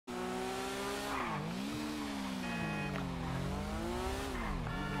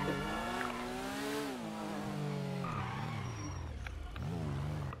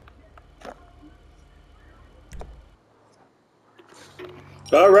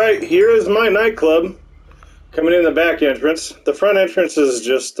Alright, here is my nightclub. Coming in the back entrance. The front entrance is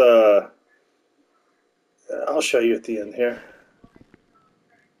just, I'll show you at the end here.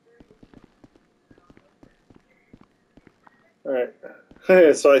 Alright.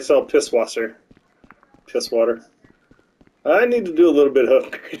 So I sell piss water. I need to do a little bit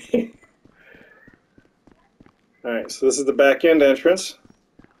of upgrading. Alright, so this is the back end entrance.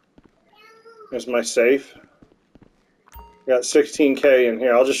 There's my safe. Got 16K in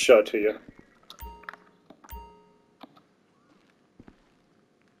here. I'll just show it to you.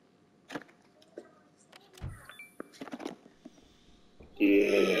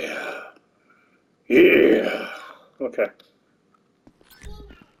 Yeah. Yeah. Okay.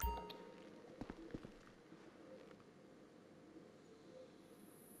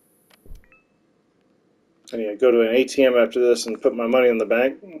 I need to go to an ATM after this and put my money in the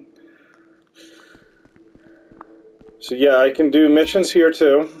bank. So yeah, I can do missions here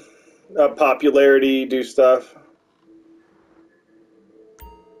too. Popularity, do stuff.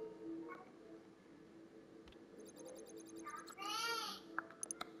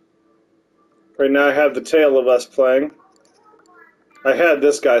 Right now I have the Tale of Us playing. I had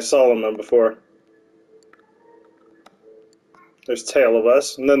this guy Solomon before. There's Tale of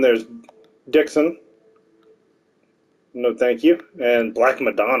Us, and then there's Dixon. No thank you. And Black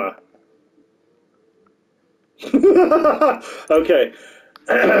Madonna. Okay.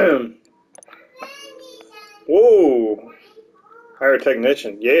 Whoa. Hire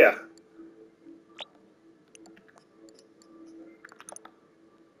technician. Yeah.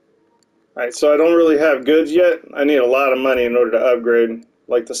 Alright, so I don't really have goods yet. I need a lot of money in order to upgrade,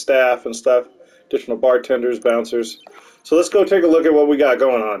 like the staff and stuff. Additional bartenders, bouncers. So let's go take a look at what we got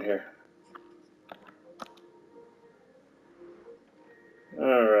going on here.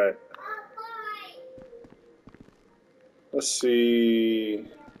 Alright. Let's see.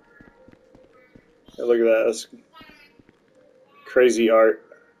 Hey, look at that. That's crazy art.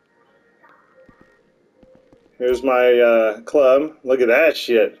 Here's my club. Look at that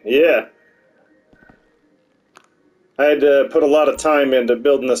shit. Yeah. I had to put a lot of time into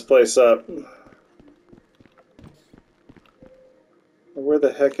building this place up. Where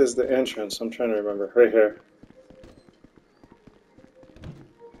the heck is the entrance? I'm trying to remember. Right here.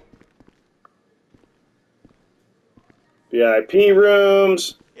 VIP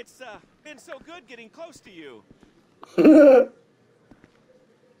rooms. It's been so good getting close to you.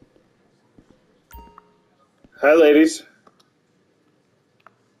 Hi, ladies.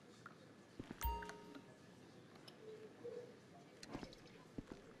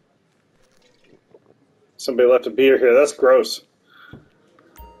 Somebody left a beer here. That's gross.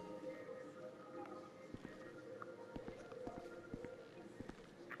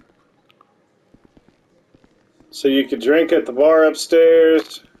 So you could drink at the bar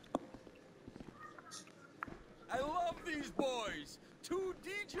upstairs. I love these boys. 2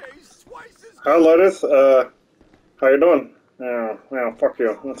 DJs twice as good. Hi, Lotus. How you doing? Oh, fuck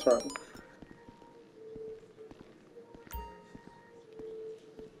you. That's right.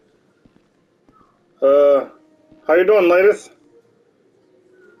 How you doing, ladies?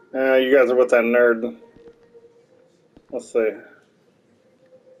 You guys are with that nerd. Let's see.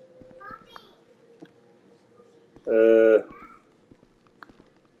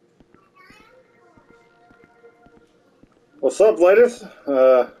 What's up, ladies?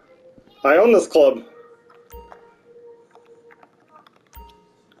 I own this club.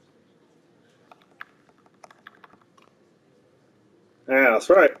 Yeah, that's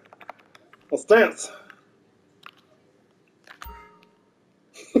right. Let's dance.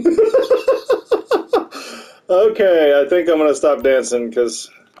 Okay, I think I'm gonna stop dancing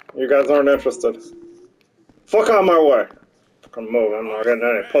because you guys aren't interested. Fuck out my way. Fucking move. I'm not getting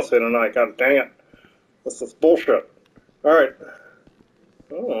any pussy tonight. God dang it. This is bullshit. Alright.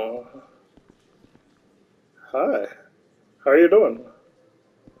 Oh. Hi. How are you doing?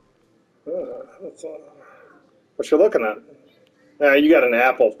 What you looking at? Yeah, you got an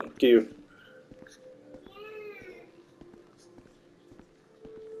apple. You.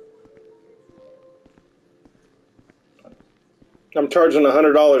 I'm charging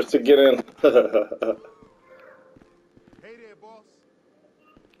 $100 to get in. Hey there, boss.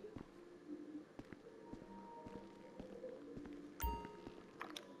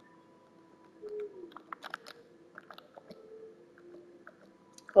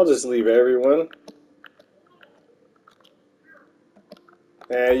 I'll just leave everyone.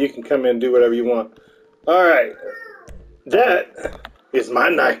 And you can come in and do whatever you want. Alright. That is my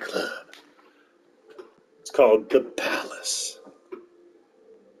nightclub. It's called The Palace.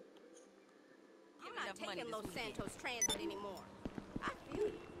 I'm not taking Los Santos Transit anymore. I feel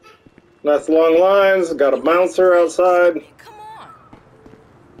Nice long lines, got a bouncer outside. Come on.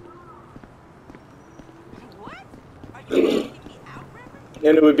 What? Are you taking me out, Reverend?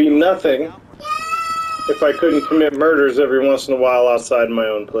 And it would be nothing if I couldn't commit murders every once in a while outside my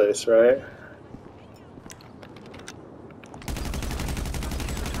own place, right?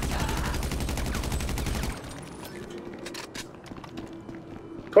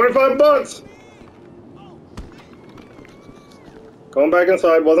 $25. Going back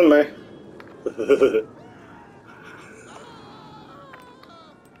inside, wasn't me.